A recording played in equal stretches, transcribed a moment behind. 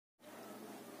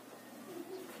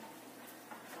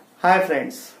Hi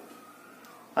friends,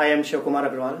 I am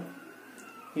Agrawal,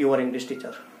 your English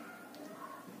teacher.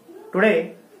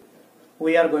 Today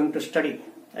we are going to study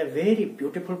a very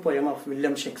beautiful poem of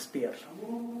William Shakespeare.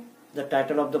 The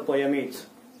title of the poem is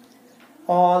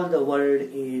All the World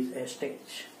is a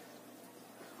Stage.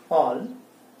 All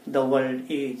the world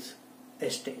is a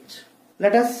stage.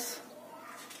 Let us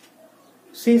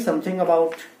see something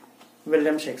about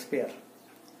William Shakespeare.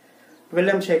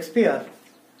 William Shakespeare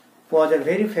was a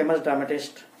very famous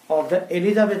dramatist of the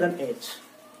Elizabethan age.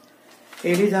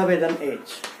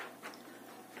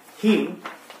 He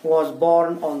was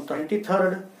born on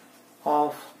 23rd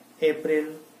of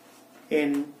April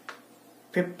in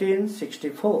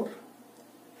 1564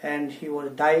 and he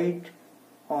was died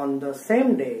on the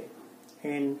same day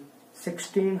in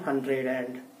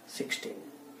 1616.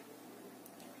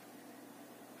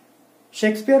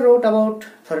 Shakespeare wrote about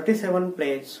 37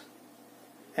 plays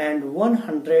and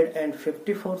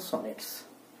 154 sonnets.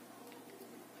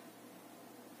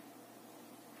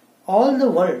 All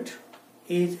the World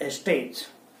is a Stage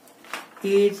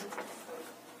is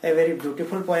a very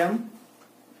beautiful poem,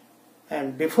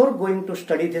 and before going to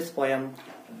study this poem,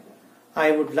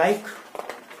 I would like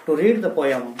to read the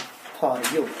poem for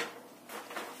you.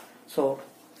 So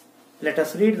let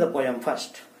us read the poem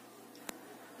first.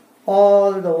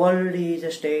 All the world is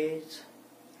a stage,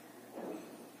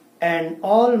 and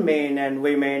all men and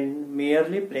women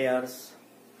merely players.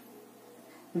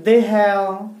 They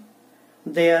have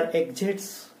their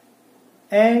exits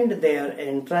and their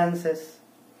entrances,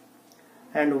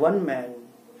 and one man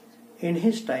in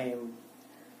his time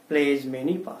plays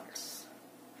many parts,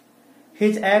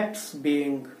 his acts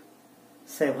being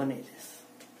 7 ages.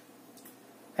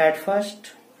 At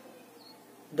first,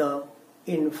 the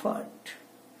infant,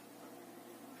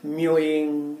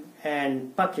 mewing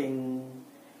and pucking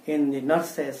in the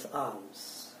nurse's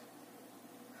arms.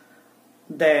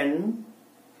 Then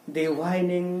the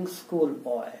whining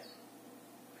schoolboy,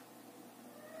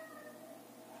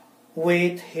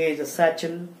 with his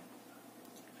satchel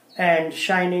and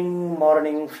shining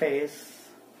morning face,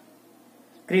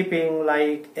 creeping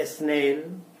like a snail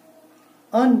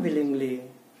unwillingly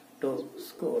to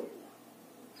school.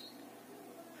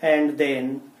 And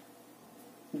then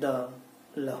the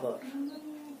lover,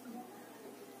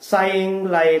 sighing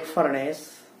like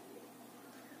furnace,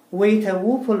 with a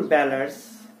woeful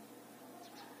ballads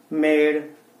made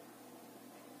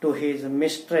to his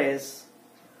mistress'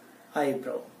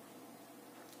 eyebrow.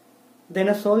 Then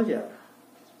a soldier,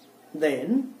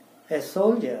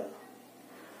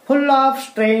 full of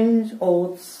strange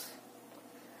oaths,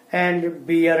 and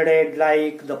bearded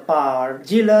like the pard,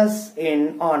 jealous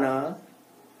in honor,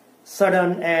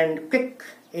 sudden and quick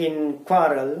in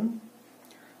quarrel,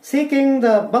 seeking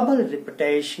the bubble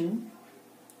reputation,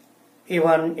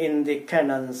 even in the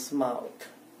cannon's mouth.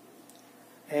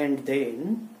 And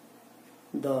then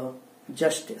the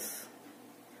justice,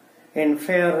 in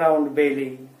fair round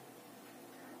belly,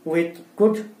 with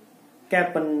good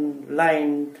capon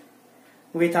lined,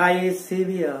 with eyes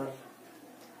severe,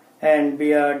 and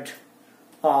beard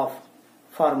of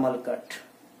formal cut,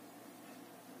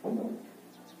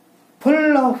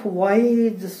 full of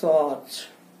wise thoughts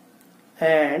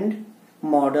and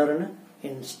modern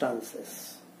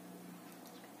instances.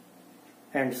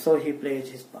 And so he plays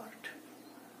his part.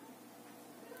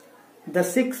 The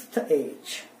 6th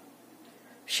age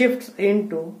shifts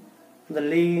into the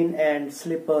lean and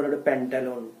slippered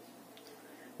pantaloon,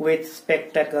 with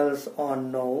spectacles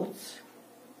on nose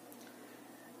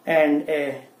and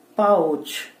a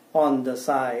pouch on the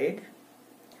side,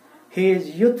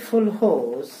 his youthful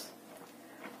hose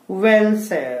well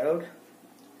served,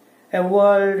 a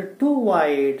world too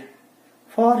wide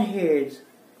for his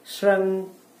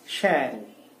shrunk shank,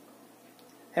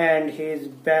 and his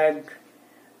big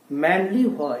manly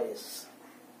voice,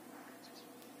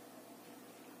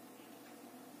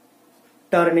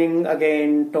 turning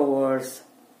again towards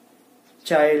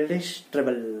childish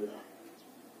treble,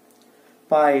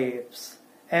 pipes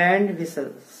and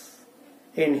whistles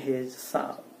in his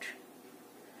sound.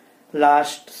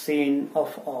 Last scene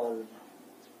of all,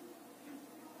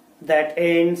 that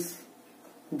ends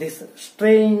this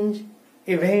strange,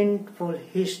 eventful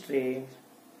history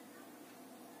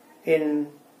in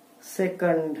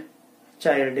second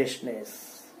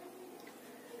childishness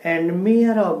and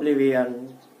mere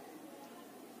oblivion,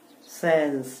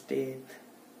 sense teeth,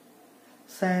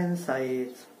 sense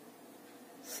eyes,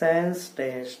 sense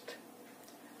taste,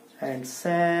 and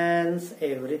sense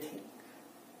everything.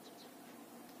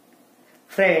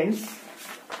 Friends,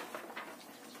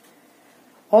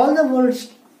 all the world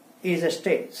is a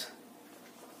stage.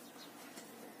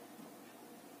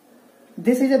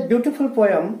 This is a beautiful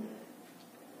poem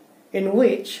in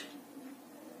which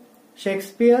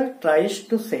Shakespeare tries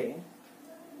to say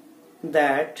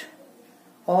that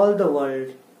all the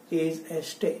world is a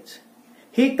stage.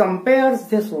 He compares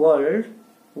this world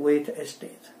with a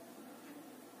stage.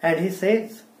 And he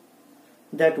says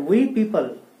that we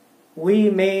people, we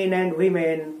men and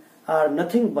women, are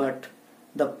nothing but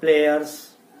the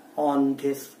players on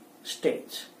this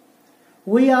stage.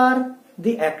 We are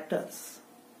the actors.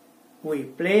 We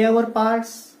play our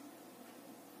parts.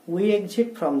 We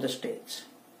exit from the stage.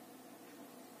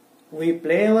 We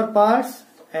play our parts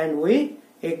and we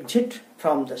exit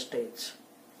from the stage.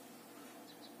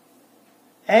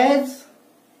 As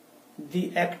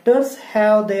the actors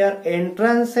have their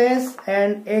entrances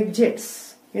and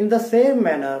exits, in the same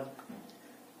manner,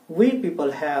 we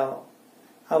people have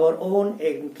our own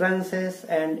entrances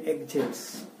and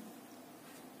exits.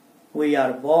 We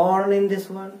are born in this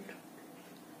world,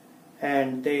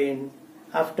 and then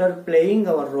after playing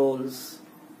our roles,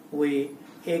 we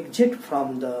exit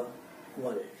from the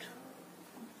world.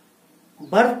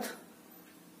 Birth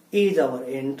is our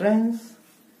entrance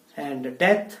and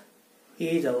death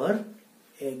is our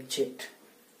exit.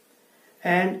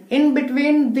 And in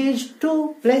between these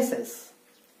two places,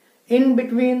 in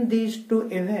between these two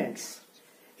events,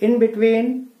 in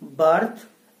between birth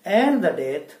and the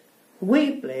death,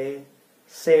 we play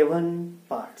 7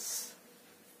 parts.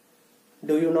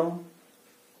 Do you know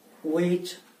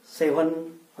which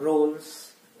 7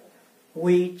 roles,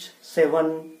 which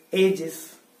 7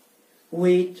 ages,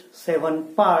 which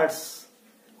 7 parts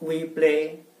we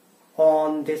play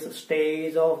on this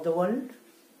stage of the world?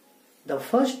 The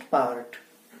first part,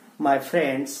 my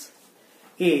friends,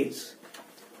 is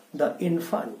the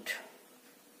infant.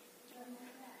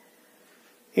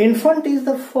 Infant is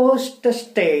the first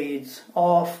stage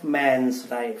of man's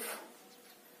life.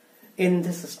 In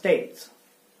this stage,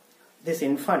 this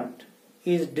infant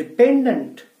is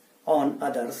dependent on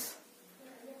others.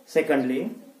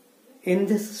 Secondly, in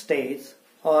this stage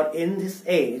or in this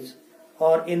age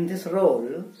or in this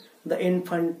role, the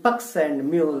infant pucks and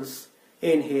mules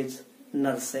in his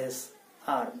nurse's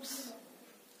arms.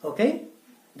 Okay?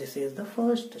 This is the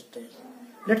first stage.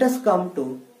 Let us come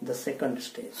to the second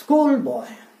stage. Schoolboy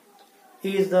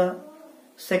is the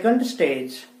second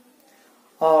stage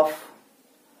of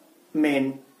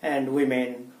men and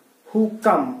women who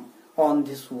come on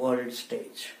this world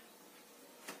stage.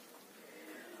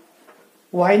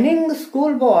 Whining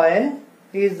schoolboy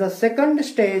is the second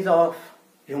stage of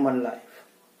human life.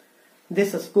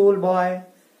 This schoolboy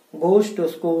goes to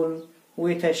school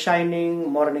with a shining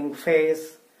morning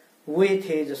face, with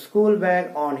his school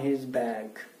bag on his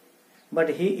back. But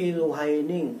he is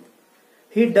whining.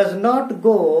 He does not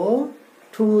go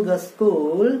to the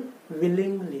school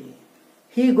willingly.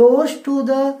 He goes to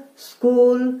the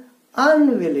school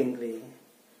unwillingly.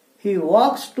 He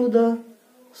walks to the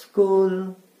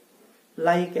school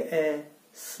like a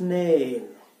snail.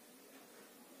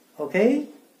 Okay?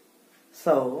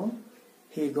 So,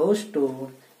 he goes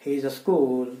to his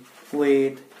school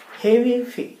with heavy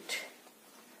feet.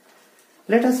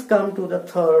 Let us come to the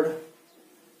third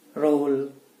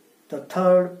role, the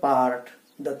third part,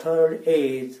 the third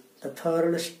age, the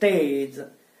third stage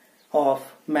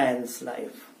of man's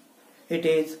life. It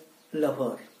is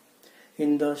lover.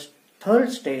 In the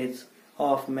third stage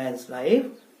of man's life,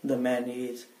 the man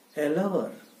is a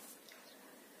lover.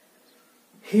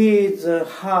 His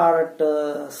heart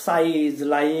sighs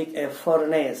like a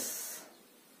furnace.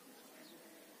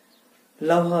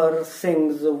 Lover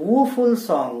sings woeful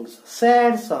songs,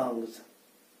 sad songs.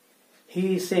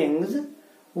 He sings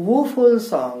woeful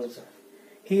songs.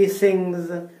 He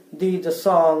sings these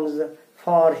songs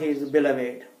for his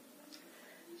beloved.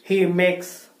 He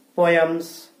makes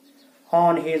poems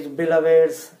on his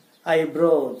beloved's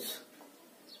eyebrows.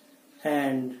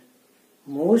 And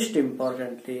most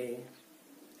importantly,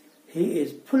 he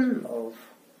is full of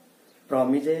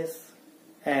promises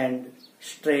and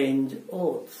strange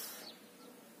oaths.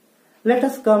 Let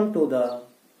us come to the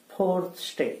fourth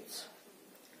stage.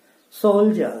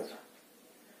 Soldier.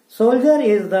 Soldier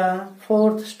is the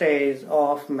fourth stage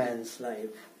of man's life.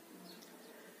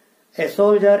 A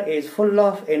soldier is full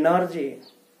of energy.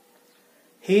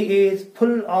 He is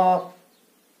full of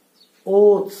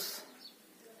oaths.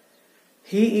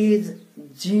 He is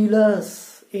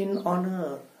jealous in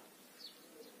honor.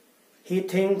 He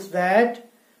thinks that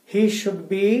he should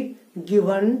be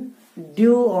given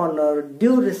due honor,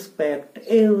 due respect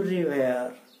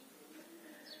everywhere.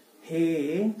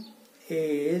 He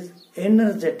is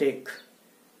energetic,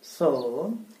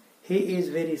 so he is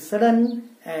very sudden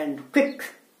and quick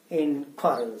in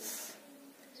quarrels.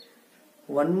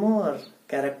 one more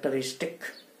characteristic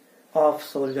of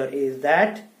soldier is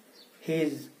that he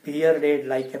is bearded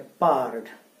like a pard.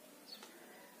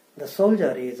 The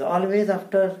soldier is always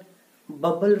after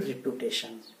bubble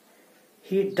reputation.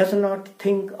 He does not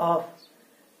think of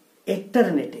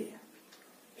eternity.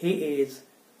 He is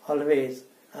always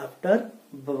after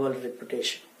bubble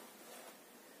reputation.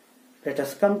 Let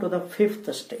us come to the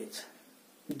fifth stage,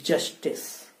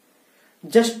 justice.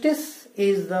 Justice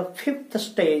is the fifth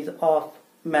stage of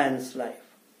man's life.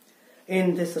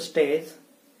 In this stage,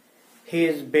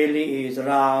 his belly is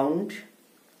round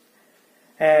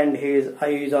and his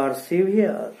eyes are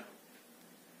severe.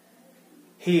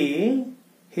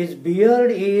 His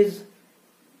beard is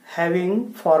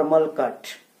having formal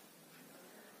cut.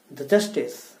 The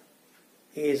justice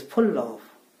is full of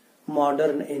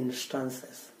modern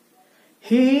instances.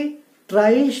 He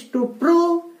tries to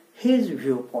prove his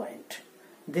viewpoint.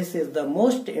 This is the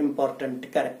most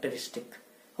important characteristic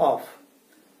of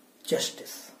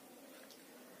justice.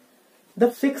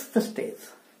 The sixth stage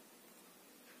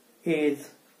is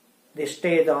the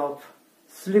stage of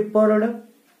slippered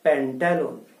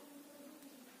pantaloon.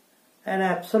 An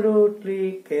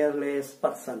absolutely careless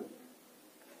person.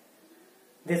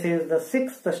 This is the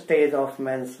sixth stage of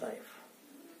man's life.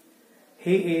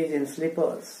 He is in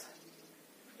slippers.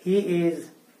 He is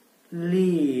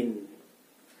lean.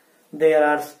 There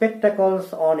are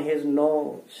spectacles on his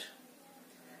nose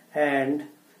and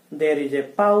there is a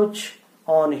pouch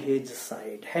on his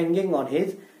side, hanging on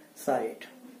his side.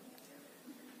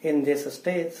 In this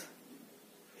stage,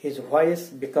 his voice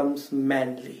becomes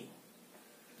manly.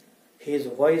 His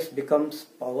voice becomes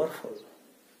powerful.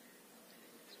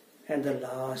 And the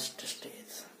last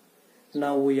stage.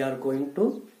 Now we are going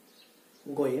towards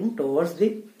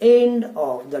the end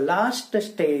of the last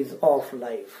stage of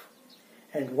life.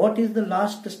 And what is the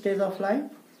last stage of life?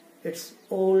 It's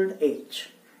old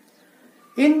age.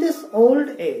 In this old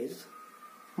age,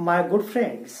 my good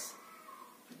friends,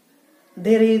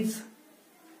 there is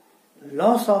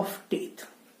loss of teeth.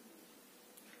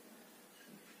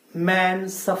 Man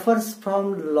suffers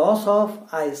from loss of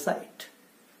eyesight.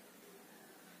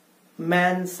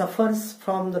 Man suffers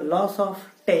from the loss of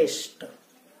taste.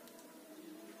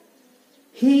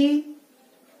 He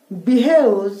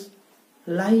behaves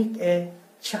like a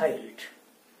child.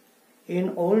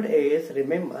 In old age,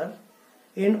 remember,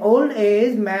 in old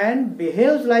age man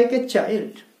behaves like a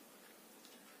child.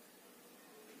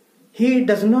 He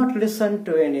does not listen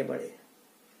to anybody.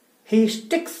 He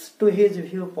sticks to his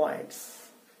viewpoints.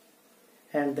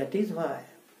 And that is why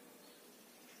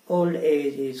old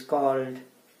age is called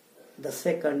the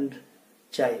second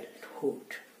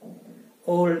childhood.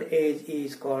 Old age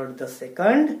is called the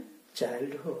second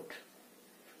childhood.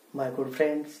 My good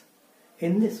friends,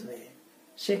 in this way,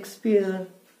 Shakespeare,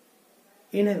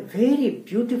 in a very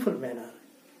beautiful manner,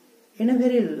 in a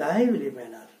very lively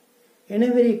manner, in a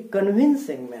very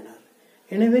convincing manner,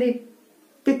 in a very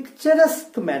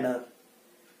picturesque manner,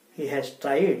 he has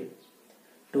tried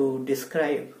to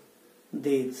describe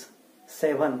these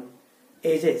 7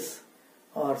 ages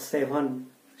or 7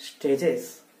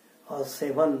 stages or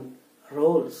 7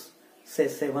 roles, say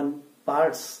 7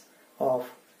 parts of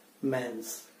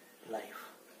man's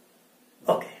life.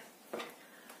 Okay.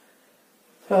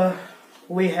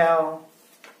 We have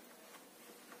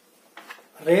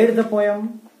read the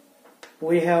poem,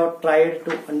 we have tried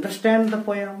to understand the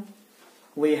poem,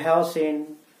 we have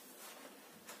seen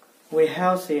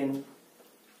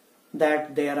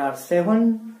that there are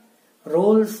 7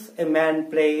 roles a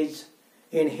man plays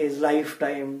in his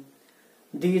lifetime.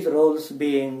 These roles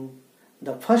being,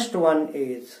 the first one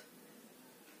is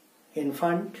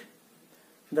infant,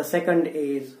 the second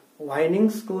is whining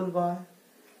schoolboy,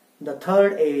 the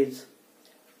third is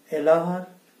a lover,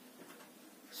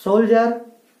 soldier,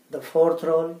 the 4th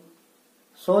role,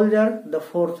 soldier, the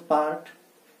 4th part,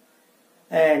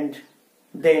 and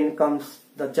then comes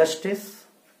the justice,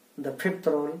 the 5th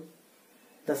role,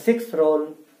 the 6th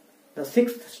role, the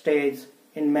 6th stage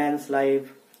in man's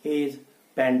life is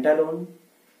pantaloon,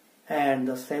 and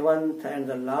the 7th and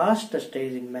the last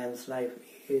stage in man's life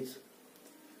is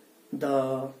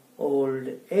the old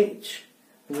age,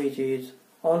 which is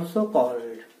also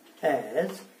called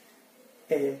as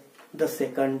the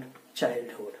second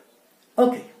childhood.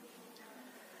 Okay.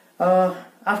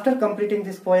 After completing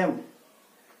this poem,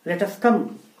 let us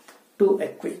come to a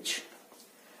quiz.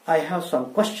 I have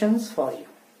some questions for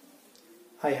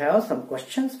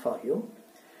you.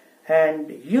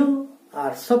 And you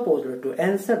are supposed to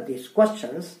answer these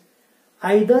questions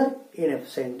either in a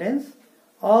sentence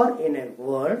or in a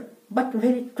word, but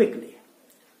very quickly.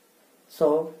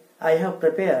 So, I have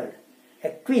prepared a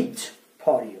quiz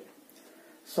for you.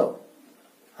 So,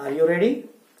 are you ready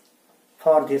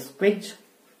for this quiz?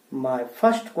 My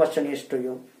first question is to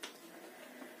you.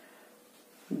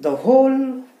 The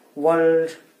whole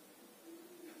world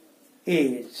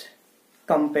is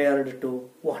compared to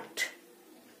what?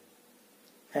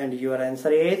 And your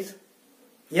answer is,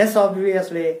 yes,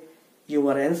 obviously,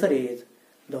 your answer is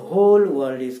the whole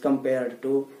world is compared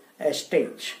to a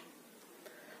stage.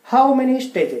 How many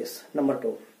stages? Number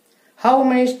 2. How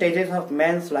many stages of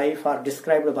man's life are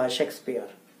described by Shakespeare?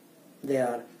 There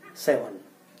are 7.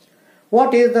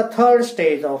 What is the third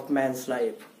stage of man's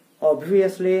life?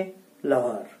 Obviously,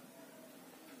 lover.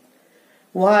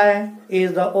 Why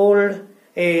is the old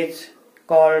age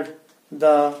called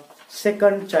the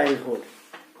second childhood?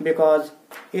 Because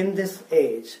in this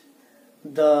age,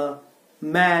 the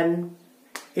man,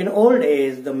 in old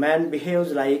age, the man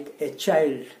behaves like a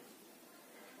child.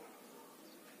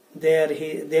 There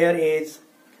is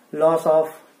loss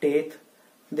of teeth,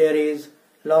 there is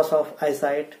loss of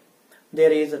eyesight, there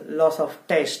is loss of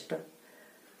taste.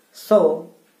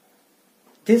 So,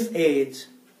 this age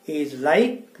is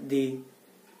like the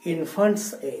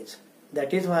infant's age.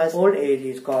 That is why old age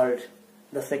is called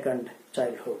the second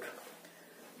childhood.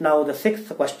 Now the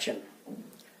 6th question.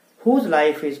 Whose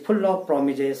life is full of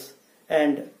promises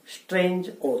and strange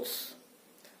oaths?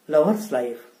 Lover's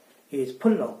life is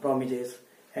full of promises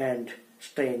and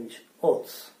strange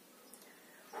oaths.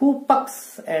 Who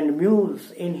pucks and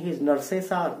mews in his nurse's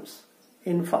arms?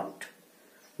 Infant.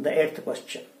 The 8th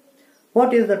question.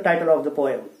 What is the title of the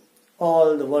poem?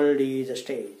 All the world is a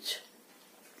stage.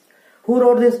 Who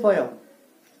wrote this poem?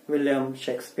 William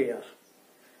Shakespeare.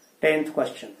 10th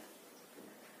question.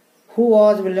 Who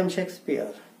was William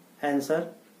Shakespeare? Answer.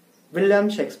 William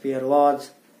Shakespeare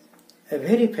was a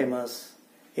very famous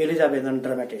Elizabethan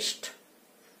dramatist.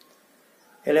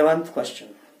 11th question.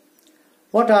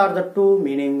 What are the two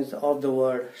meanings of the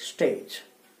word stage?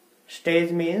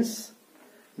 Stage means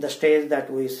the stage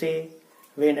that we see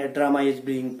when a drama is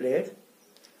being played,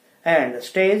 and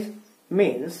stage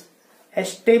means a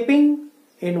stepping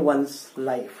in one's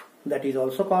life. That is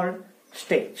also called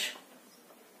stage.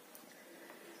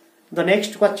 The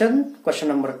next question, question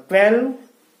number 12.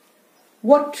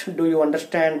 What do you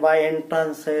understand by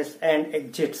entrances and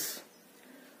exits?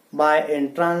 By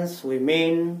entrance we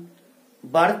mean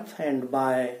birth, and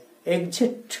by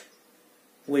exit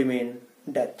we mean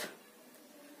death.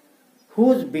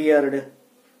 Whose beard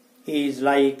is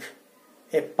like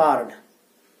a pard?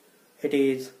 It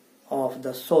is of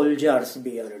the soldier's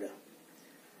beard.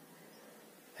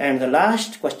 And the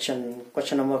last question,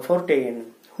 question number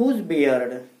 14. Whose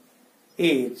beard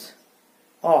is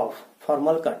of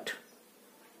formal cut?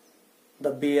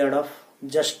 The beard of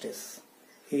justice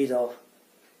is of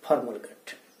formal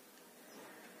cut.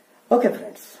 Okay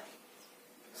friends,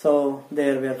 so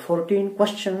there were 14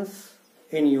 questions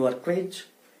in your quiz,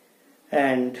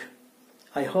 and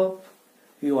I hope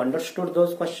you understood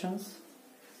those questions.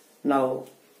 Now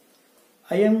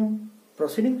I am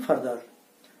proceeding further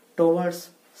towards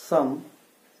some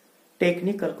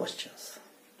technical questions.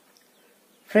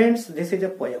 Friends, this is a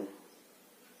poem,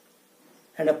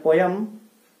 and a poem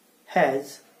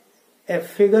has a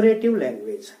figurative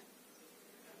language.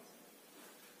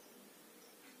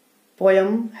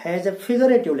 Poem has a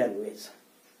figurative language.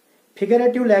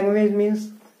 Figurative language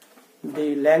means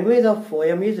the language of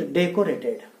poem is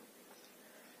decorated,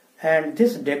 and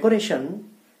this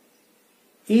decoration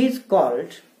is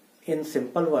called, in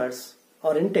simple words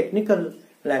or in technical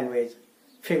language,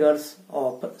 figures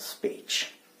of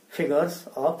speech. Figures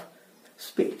of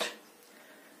speech.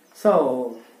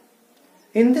 So,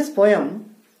 in this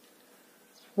poem,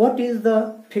 what is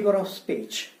the figure of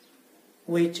speech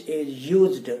which is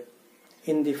used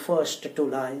in the first 2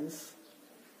 lines?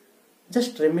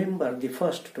 Just remember the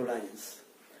first 2 lines.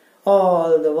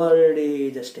 All the world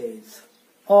is a stage.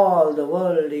 All the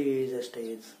world is a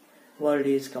stage. World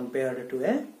is compared to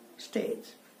a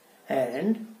stage.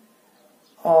 And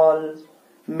all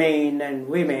men and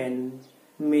women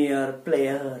mere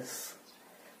players.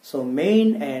 So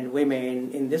men and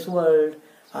women in this world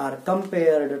are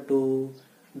compared to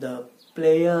the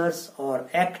players or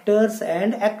actors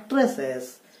and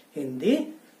actresses in the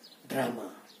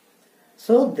drama.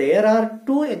 So there are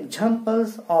 2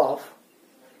 examples of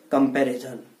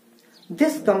comparison.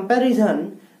 This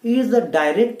comparison is the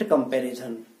direct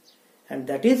comparison, and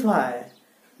that is why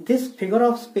this figure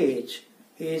of speech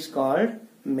is called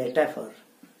metaphor.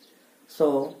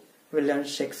 So William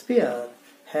Shakespeare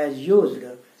has used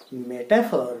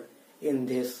metaphor in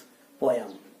this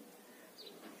poem.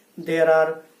 There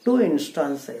are 2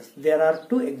 instances, there are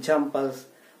 2 examples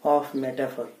of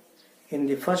metaphor. In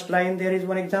the first line there is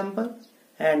 1 example,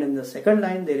 and in the second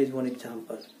line there is one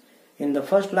example. In the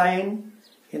first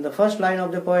line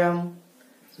of the poem,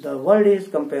 the world is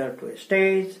compared to a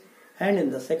stage, and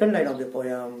in the second line of the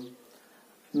poem,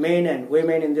 men and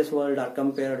women in this world are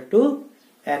compared to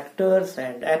actors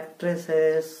and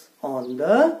actresses on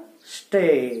the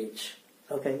stage.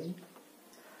 Okay,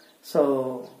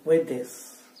 so with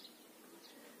this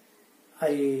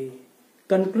I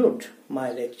conclude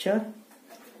my lecture.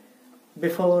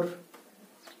 Before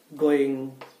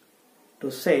going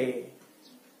to say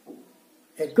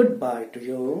a goodbye to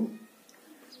you,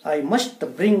 I must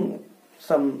bring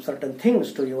some certain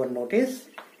things to your notice,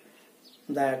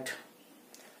 that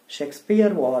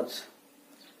Shakespeare was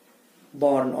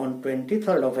born on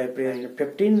 23rd of April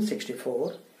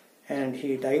 1564 and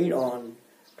he died on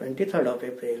 23rd of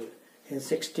April in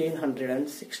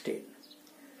 1616.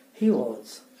 He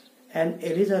was an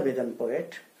Elizabethan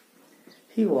poet.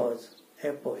 He was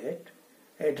a poet,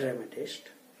 a dramatist.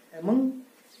 Among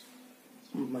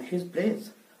his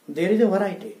plays, there is a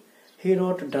variety. He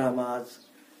wrote dramas,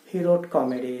 he wrote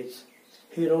comedies,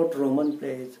 he wrote Roman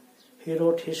plays, he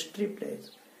wrote history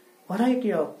plays.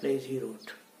 Variety of plays he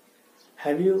wrote.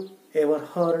 Have you ever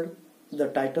heard the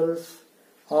titles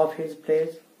of his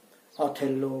plays?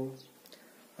 Othello,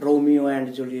 Romeo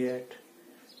and Juliet,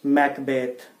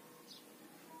 Macbeth,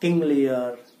 King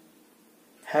Lear,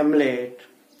 Hamlet.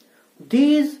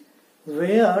 These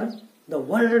were the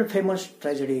world famous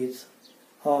tragedies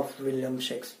of William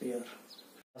Shakespeare.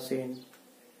 Scene,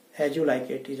 As You Like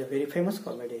It, is a very famous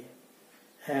comedy,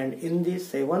 and in the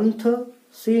 7th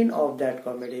scene of that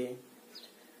comedy,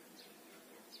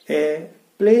 a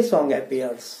play song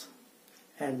appears,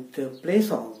 and the play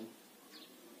song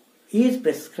is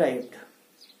prescribed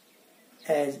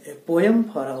as a poem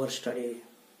for our study,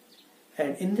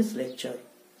 and in this lecture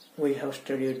we have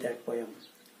studied that poem.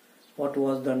 What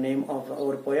was the name of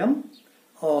our poem?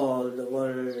 All the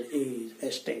World is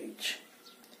a Stage.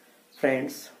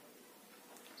 Friends,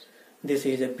 this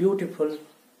is a beautiful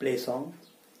play song,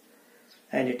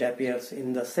 and it appears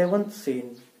in the 7th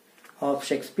scene of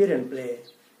Shakespearean play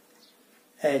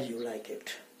As You Like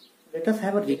It. Let us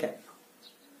have a recap.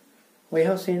 We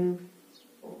have seen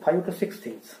 5 to 6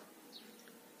 things.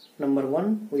 Number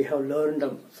 1, we have learned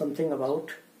something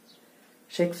about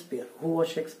Shakespeare. Who was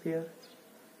Shakespeare?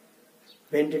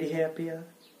 When did he appear?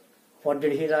 What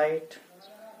did he write?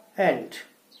 And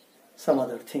some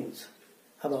other things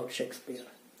about Shakespeare.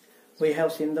 We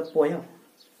have seen the poem.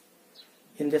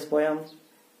 In this poem,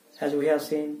 as we have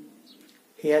seen,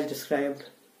 he has described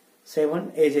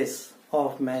 7 ages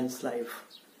of man's life.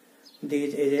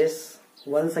 These ages,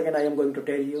 once again I am going to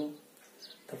tell you.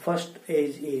 The first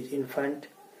age is infant.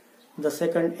 The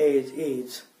second age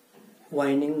is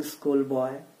whining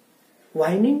schoolboy.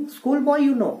 Whining schoolboy,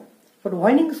 you know. But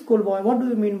whining schoolboy, what do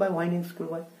you mean by whining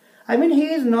schoolboy? I mean, he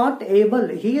is not able,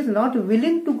 he is not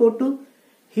willing to go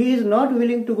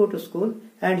to school,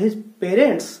 and his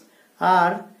parents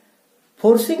are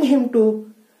forcing him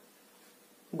to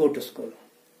go to school.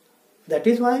 That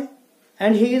is why,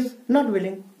 and he is not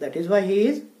willing. That is why he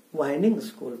is whining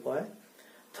schoolboy.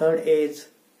 Third age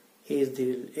is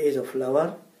the age of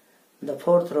lover. The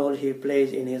fourth role he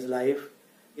plays in his life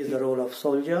is the role of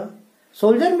soldier.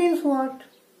 Soldier means what?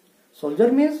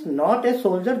 Soldier means not a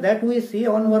soldier that we see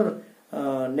on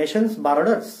our nation's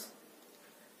borders.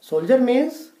 Soldier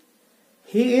means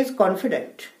he is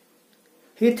confident.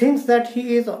 He always thinks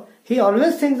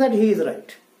that he is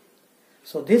right.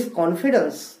 So this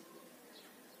confidence,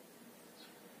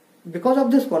 because of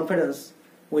this confidence,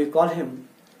 we call him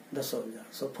the soldier.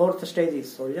 So 4th stage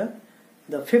is soldier.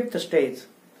 The 5th stage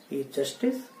is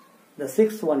justice. The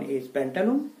 6th one is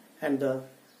pantaloon. And the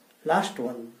last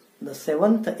one, the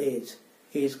 7th age,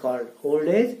 is called old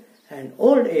age. And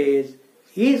old age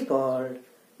is called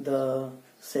the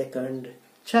second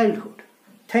childhood.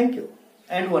 Thank you.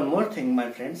 And one more thing,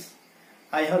 my friends.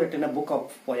 I have written a book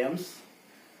of poems.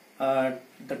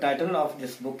 The title of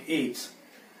this book is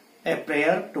A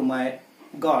Prayer to My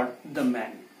God the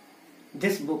Man.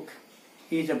 This book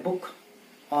is a book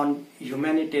on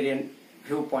humanitarian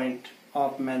viewpoint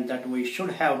of man that we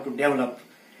should have to develop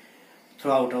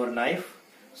throughout our life.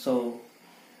 So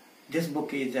this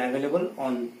book is available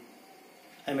on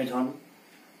Amazon.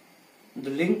 The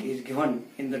link is given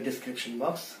in the description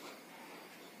box.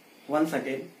 Once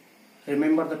again,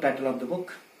 remember the title of the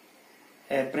book,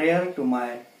 A Prayer to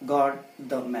My God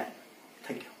the Man.